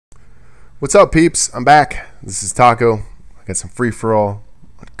What's up, peeps? I'm back. This is Taco. I got some free-for-all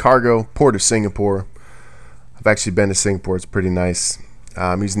cargo, port of Singapore. I've actually been to Singapore. It's pretty nice.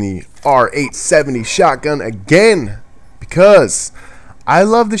 I'm using the R870 shotgun again because I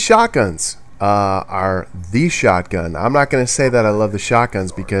love the shotguns. Are the shotgun. I'm not going to say that I love the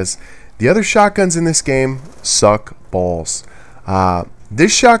shotguns because the other shotguns in this game suck balls.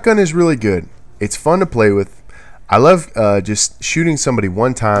 This shotgun is really good. It's fun to play with. I love just shooting somebody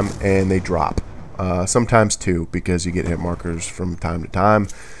one time and they drop. Sometimes two, because you get hit markers from time to time.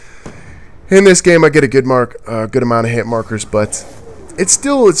 In this game, I get a good amount of hit markers, but it's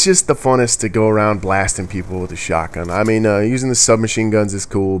just the funnest to go around blasting people with a shotgun. I mean, using the submachine guns is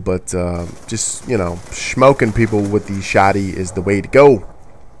cool, but just, you know, smoking people with the shotty is the way to go.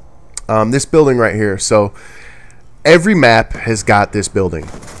 This building right here, so every map has got this building,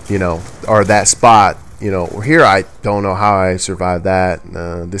 you know, or that spot. You know, here I don't know how I survived that.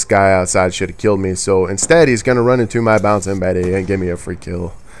 This guy outside should have killed me. So instead, he's going to run into my bouncing Betty and give me a free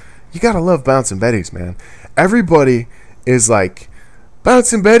kill. You got to love bouncing Betties, man. Everybody is like,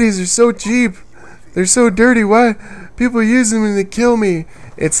 bouncing Betties are so cheap. They're so dirty. Why? People use them and they kill me.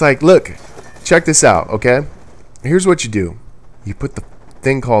 It's like, look, check this out, okay? Here's what you do. You put the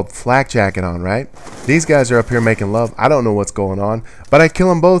thing called flak jacket on, right? These guys are up here making love. I don't know what's going on, but I kill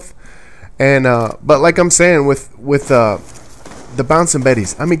them both. And but like I'm saying with the bouncing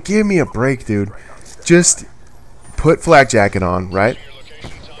Betties, I mean, give me a break, dude. Just put flak jacket on, right?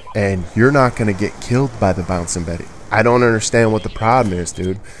 And you're not gonna get killed by the bouncing Betty. I don't understand what the problem is,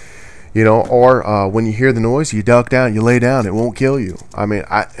 dude. You know, or when you hear the noise, you duck down, you lay down, it won't kill you. I mean,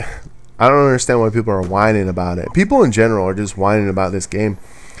 I don't understand why people are whining about it. People in general are just whining about this game.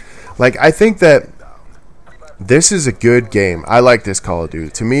 Like, I think that this is a good game. I like this Call of Duty.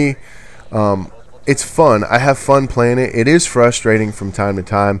 To me, it's fun. I have fun playing it. It is frustrating from time to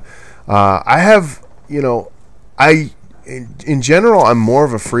time. I have, you know, in general, I'm more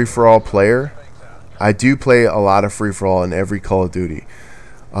of a free-for-all player. I do play a lot of free-for-all in every Call of Duty.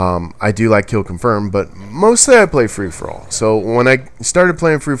 I do like Kill Confirm, but mostly I play free-for-all. So when I started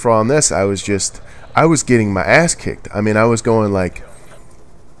playing free-for-all on this, I was getting my ass kicked. I mean, I was going like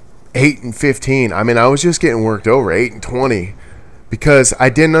 8 and 15. I mean, I was just getting worked over, 8 and 20. Because I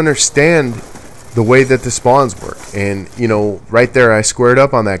didn't understand the way that the spawns work. And, you know, right there I squared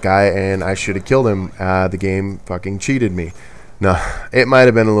up on that guy and I should have killed him. The game fucking cheated me. No, it might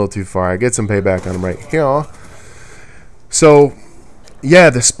have been a little too far. I get some payback on him right here. So, yeah,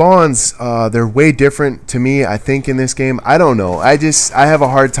 the spawns, they're way different to me, I think, in this game. I don't know. I have a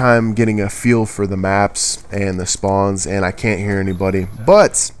hard time getting a feel for the maps and the spawns, and I can't hear anybody.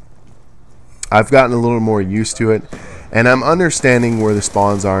 But I've gotten a little more used to it. And I'm understanding where the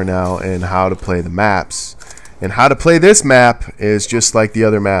spawns are now and how to play the maps. And how to play this map is just like the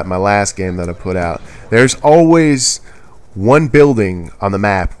other map, my last game that I put out. There's always one building on the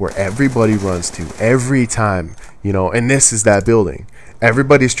map where everybody runs to every time, you know, and this is that building.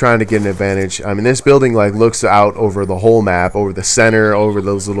 Everybody's trying to get an advantage. I mean, this building like looks out over the whole map, over the center, over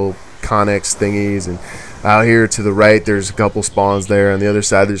those little connex thingies, and out here to the right there's a couple spawns there. On the other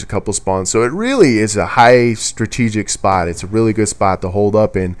side there's a couple spawns. So it really is a high strategic spot. It's a really good spot to hold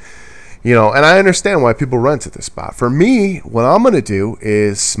up in, you know, and I understand why people run to this spot. For me, what I'm going to do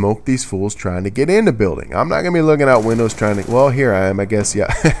is smoke these fools trying to get in the building. I'm not going to be looking out windows trying to, well, here I am, I guess,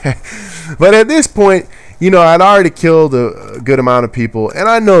 yeah. But at this point, you know, I'd already killed a good amount of people, and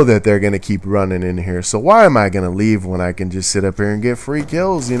I know that they're going to keep running in here. So why am I going to leave when I can just sit up here and get free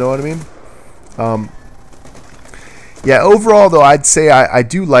kills? You know what I mean? Yeah, overall, though, I'd say I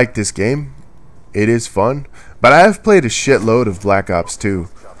do like this game. It is fun. But I have played a shitload of Black Ops 2,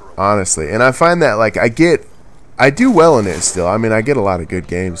 honestly. And I find that, like, I do well in it still. I mean, I get a lot of good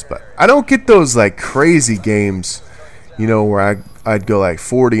games. But I don't get those, like, crazy games, you know, where I'd go, like,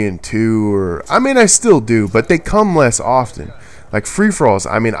 40 and 2. Or I mean, I still do, but they come less often. Like, free-for-alls,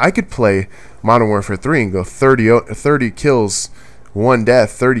 I mean, I could play Modern Warfare 3 and go 30 kills, 1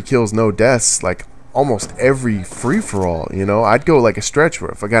 death, 30 kills, no deaths, like, almost every free-for-all, you know. I'd go like a stretch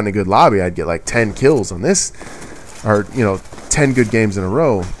where if I got in a good lobby, I'd get like 10 kills on this, or, you know, 10 good games in a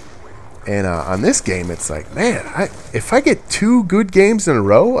row. And on this game, it's like, man, if I get 2 good games in a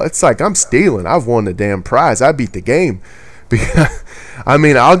row, it's like I'm stealing. I've won the damn prize. I beat the game. Because, I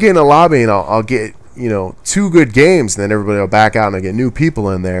mean, I'll get in a lobby and I'll get, you know, 2 good games, and then everybody will back out and I get new people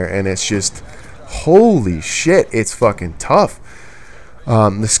in there, and it's just, holy shit, it's fucking tough.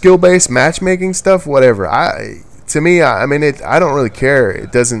 The skill-based matchmaking stuff, whatever. To me, I mean, I don't really care.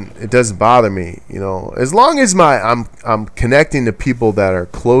 It doesn't bother me, you know. As long as I'm connecting to people that are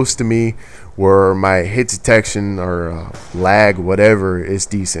close to me, where my hit detection or lag, whatever, is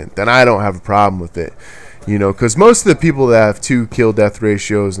decent, then I don't have a problem with it. You know, because most of the people that have 2 kill death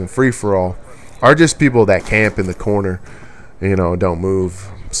ratios in free for all are just people that camp in the corner, you know, don't move.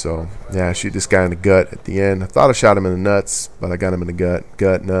 So yeah, I shoot this guy in the gut at the end. I thought I shot him in the nuts, but I got him in the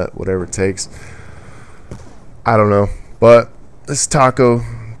gut, nut, whatever it takes. I don't know, but this is Taco.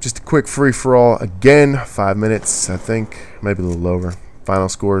 Just a quick free for all again. 5 minutes, I think, maybe a little over. Final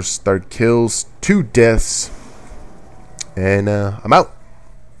scores: 30 kills, 2 deaths, and I'm out.